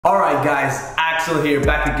Alright guys, Axel here,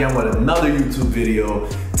 back again with another YouTube video.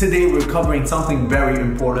 Today we're covering something very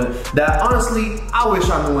important that honestly, I wish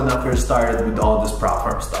I knew when I first started with all this prop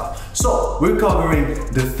firm stuff. So, we're covering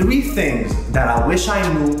the 3 things that I wish I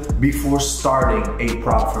knew before starting a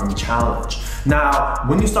prop firm challenge. Now,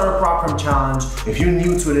 when you start a prop firm challenge, if you're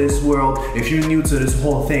new to this world, if you're new to this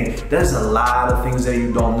whole thing, there's a lot of things that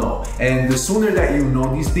you don't know. And the sooner that you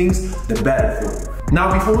know these things, the better for you.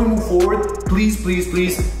 Now, before we move forward, please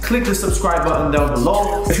click the subscribe button down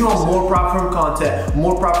below. If you want more prop firm content,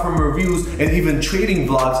 more prop firm reviews, and even trading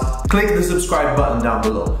vlogs, click the subscribe button down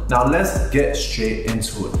below. Now, let's get straight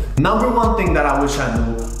into it. Number 1 thing that I wish I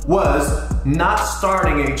knew was not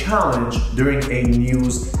starting a challenge during a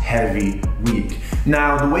news-heavy week.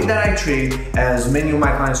 Now, the way that I trade, as many of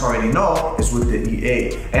my clients already know, is with the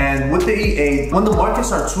EA. And with the EA, when the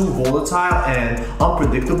markets are too volatile and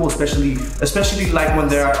unpredictable, especially like when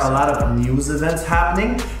there are a lot of news events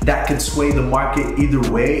happening that could sway the market either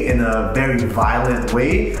way in a very violent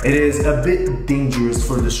way, it is a bit dangerous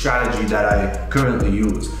for the strategy that I currently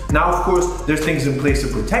use. Now, of course, there's things in place to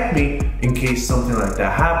protect me in case something like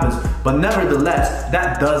that happens, but nevertheless,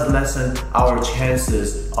 that does lessen our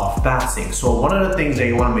chances of passing. So one of the things that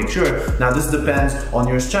you want to make sure, now this depends on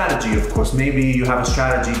your strategy, of course. Maybe you have a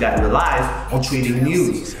strategy that relies on trading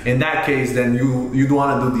news. In that case, then you'd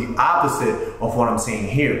want to do the opposite of what I'm saying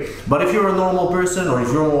here. But if you're a normal person, or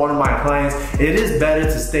if you're one of my clients, it is better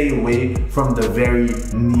to stay away from the very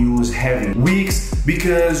news heavy weeks,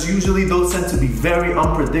 because usually those tend to be very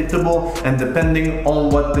unpredictable, and depending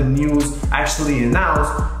on what the news actually announce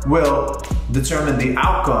will determine the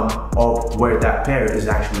outcome of where that pair is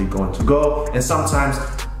actually going to go. And sometimes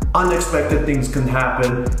unexpected things can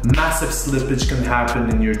happen, massive slippage can happen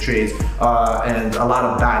in your trades, and a lot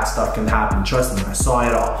of bad stuff can happen. Trust me, I saw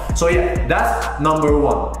it all. So yeah, that's number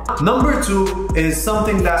 1. Number 2 is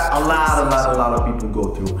something that a lot of people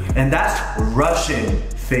go through, and that's rushing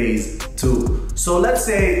phase 2. So let's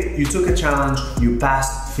say you took a challenge, you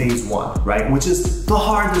passed phase 1, right? Which is the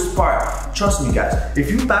hardest part. Trust me guys, if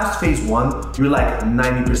you passed phase 1, you're like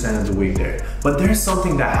 90% of the way there. But there's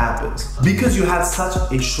something that happens. Because you had such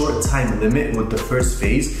a short time limit with the first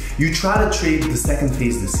phase, you try to trade the second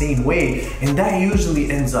phase the same way, and that usually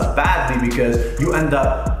ends up badly because you end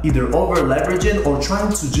up either over leveraging or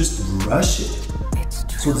trying to just rush it.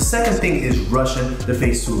 So the second thing is rushing the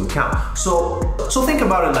phase 2 account. So think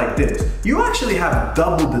about it like this. You actually have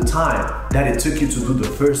double the time that it took you to do the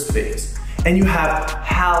first phase, and you have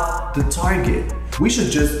half the target. We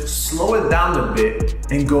should just slow it down a bit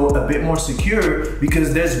and go a bit more secure,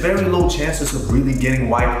 because there's very low chances of really getting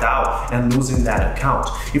wiped out and losing that account.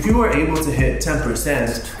 If you were able to hit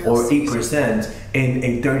 10% or 8% in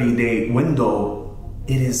a 30-day window,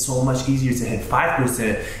 it is so much easier to hit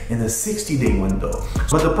 5% in a 60-day window.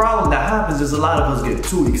 But the problem that happens is a lot of us get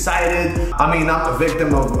too excited. I mean, I'm a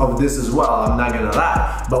victim of this as well, I'm not gonna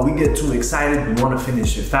lie. But we get too excited, we wanna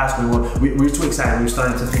finish it fast, we're too excited, we're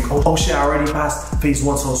starting to think, oh shit, I already passed phase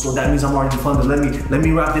 1, so that means I'm already funded, let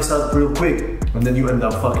me wrap this up real quick. And then you end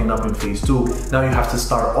up fucking up in phase 2. Now you have to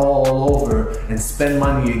start all over and spend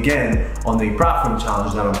money again on the prop firm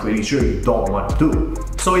challenge that I'm pretty sure you don't want to do.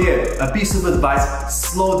 So yeah, a piece of advice,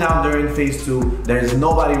 slow down during phase 2. There is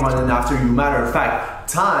nobody running after you. Matter of fact,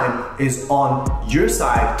 time is on your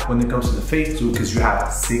side when it comes to the phase 2, because you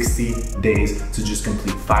have 60 days to just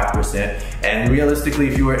complete 5%. And realistically,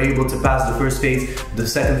 if you were able to pass the first phase, the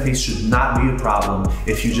second phase should not be a problem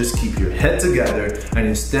if you just keep your head together, and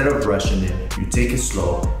instead of rushing it, you take it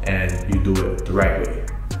slow and you do it the right way.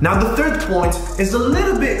 Now, the third point is a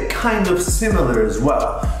little bit kind of similar as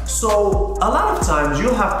well. So a lot of times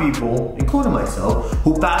you'll have people, including myself,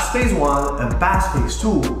 who pass phase 1 and pass phase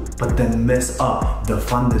 2, but then mess up the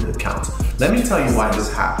funded accounts. Let me tell you why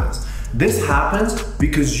this happens. This happens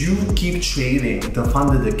because you keep trading the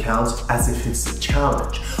funded accounts as if it's a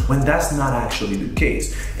challenge, when that's not actually the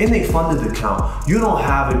case. In a funded account, you don't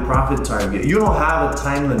have a profit target, you don't have a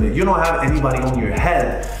time limit, you don't have anybody on your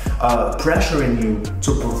head pressuring you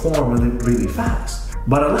to perform really fast.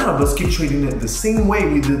 But a lot of us keep treating it the same way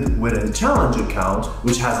we did with a challenge account,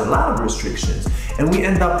 which has a lot of restrictions, and we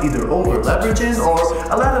end up either over leveraging, or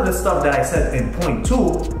a lot of the stuff that I said in point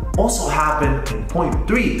 2 also happen in point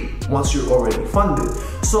 3 once you're already funded.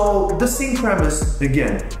 So the same premise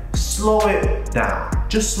again, slow it down,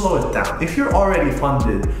 just slow it down. If you're already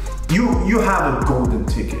funded, you have a golden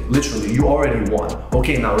ticket, literally, you already won.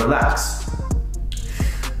 Okay, now relax.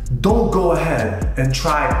 Don't go ahead and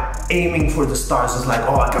try aiming for the stars. It's like,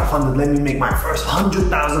 oh, I got funded, let me make my first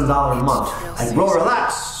 $100,000 a month. Like, bro,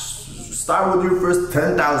 relax. Start with your first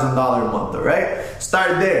 $10,000 a month, all right?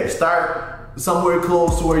 Start there. Start somewhere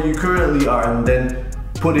close to where you currently are and then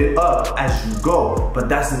put it up as you go. But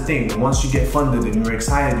that's the thing, once you get funded and you're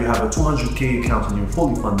excited, you have a 200K account and you're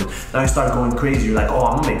fully funded, now you start going crazy. You're like, oh,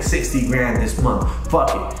 I'm gonna make 60 grand this month, fuck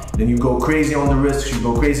it. Then you go crazy on the risks, you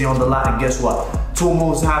go crazy on the lot, and guess what? 2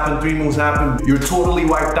 moves happen, 3 moves happen, you're totally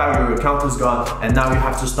wiped out, your account is gone, and now you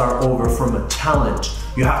have to start over from a challenge.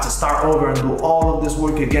 You have to start over and do all of this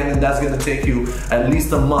work again, and that's gonna take you at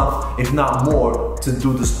least a month, if not more, to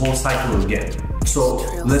do this whole cycle again. So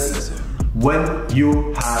listen, when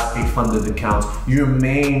you have a funded account, your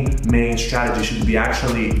main strategy should be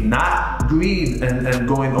actually not greed and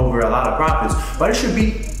going over a lot of profits, but it should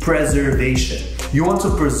be preservation. You want to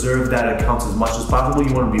preserve that account as much as possible.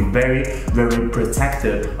 You want to be very, very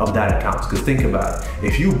protective of that account. Because think about it,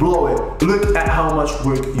 if you blow it, look at how much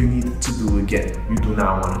work you need to do again. You do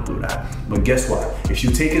not want to do that. But guess what? If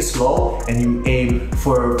you take it slow and you aim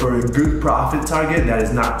for a good profit target that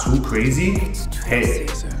is not too crazy, hey,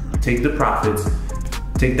 take the profits,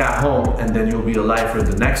 take that home, and then you'll be alive for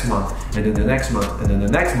the next month, and then the next month, and then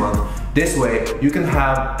the next month. This way, you can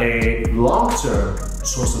have a long-term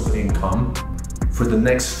source of income for the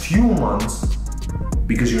next few months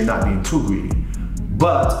because you're not being too greedy.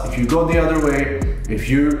 But if you go the other way, if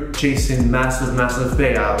you're chasing massive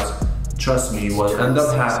payouts, trust me, what will end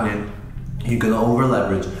up happening, you're gonna over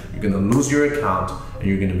leverage, you're gonna lose your account, and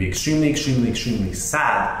you're gonna be extremely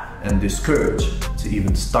sad and discouraged to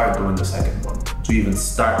even start doing the second one, to even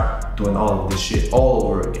start doing all of this shit all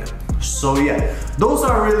over again. So yeah, those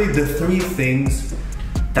are really the 3 things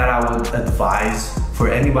that I would advise for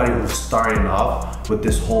anybody who's starting off with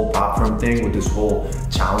this whole platform thing, with this whole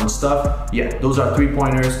challenge stuff. Yeah, those are 3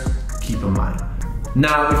 pointers, keep in mind.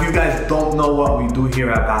 Now, if you guys don't know what we do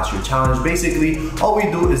here at Pass Your Challenge, basically all we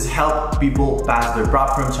do is help people pass their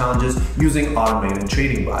prop firm challenges using automated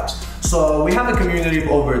trading bots. So we have a community of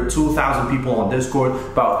over 2,000 people on Discord,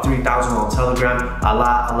 about 3,000 on Telegram. A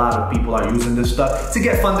lot of people are using this stuff to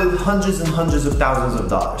get funded hundreds and hundreds of thousands of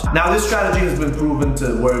dollars. Now this strategy has been proven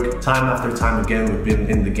to work time after time again. We've been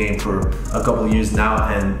in the game for a couple of years now,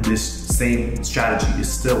 and this same strategy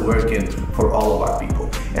is still working for all of our people.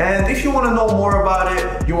 And if you want to know more about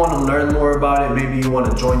it, you want to learn more about it, maybe you want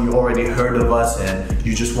to join, you already heard of us and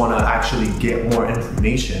you just want to actually get more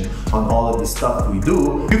information on all of the stuff we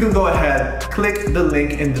do, you can go ahead, click the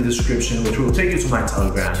link in the description, which will take you to my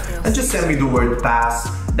Telegram, and just send me the word pass.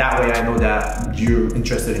 That way I know that you're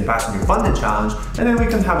interested in passing your funded challenge, and then we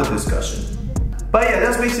can have a discussion. But yeah,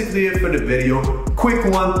 that's basically it for the video. Quick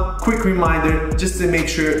one, quick reminder, just to make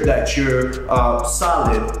sure that you're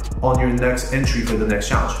solid on your next entry for the next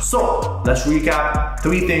challenge. So let's recap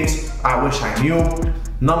 3 things I wish I knew.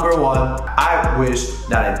 Number 1, I wish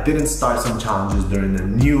that I didn't start some challenges during the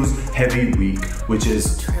news heavy week, which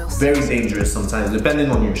is very dangerous sometimes,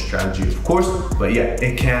 depending on your strategy, of course, but yeah,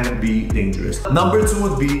 it can be dangerous. Number 2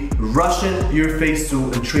 would be rushing your phase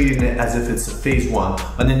 2 and trading it as if it's a phase 1,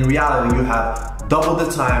 and in reality, you have double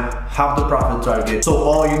the time, half the profit target, so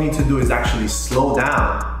all you need to do is actually slow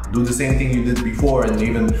down, do the same thing you did before, and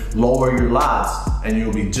even lower your lots, and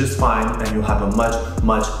you'll be just fine, and you'll have a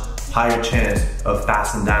much higher chance of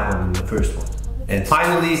passing that one than the first one. And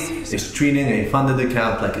finally, is treating a funded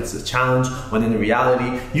account like it's a challenge, when in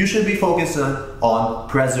reality, you should be focusing on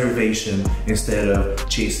preservation instead of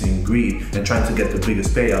chasing greed and trying to get the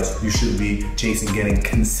biggest payouts. You should be chasing getting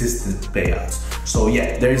consistent payouts. So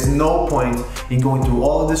yeah, there is no point in going through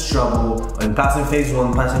all of this trouble and passing phase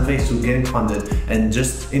 1, passing phase 2, getting funded, and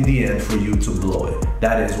just in the end for you to blow it.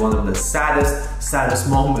 That is one of the saddest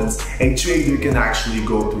moments a trader can actually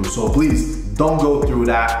go through. So please, don't go through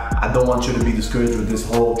that. I don't want you to be discouraged with this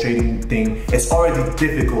whole trading thing. It's already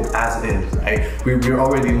difficult as it is, right? We're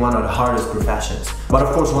already in one of the hardest professions, but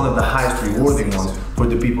of course one of the highest rewarding ones for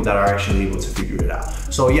the people that are actually able to figure it out.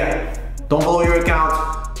 So yeah, don't blow your account.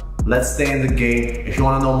 Let's stay in the game. If you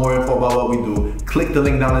want to know more info about what we do, click the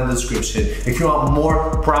link down in the description. If you want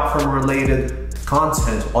more prop firm related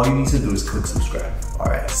content, all you need to do is click subscribe. All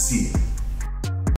right, see you.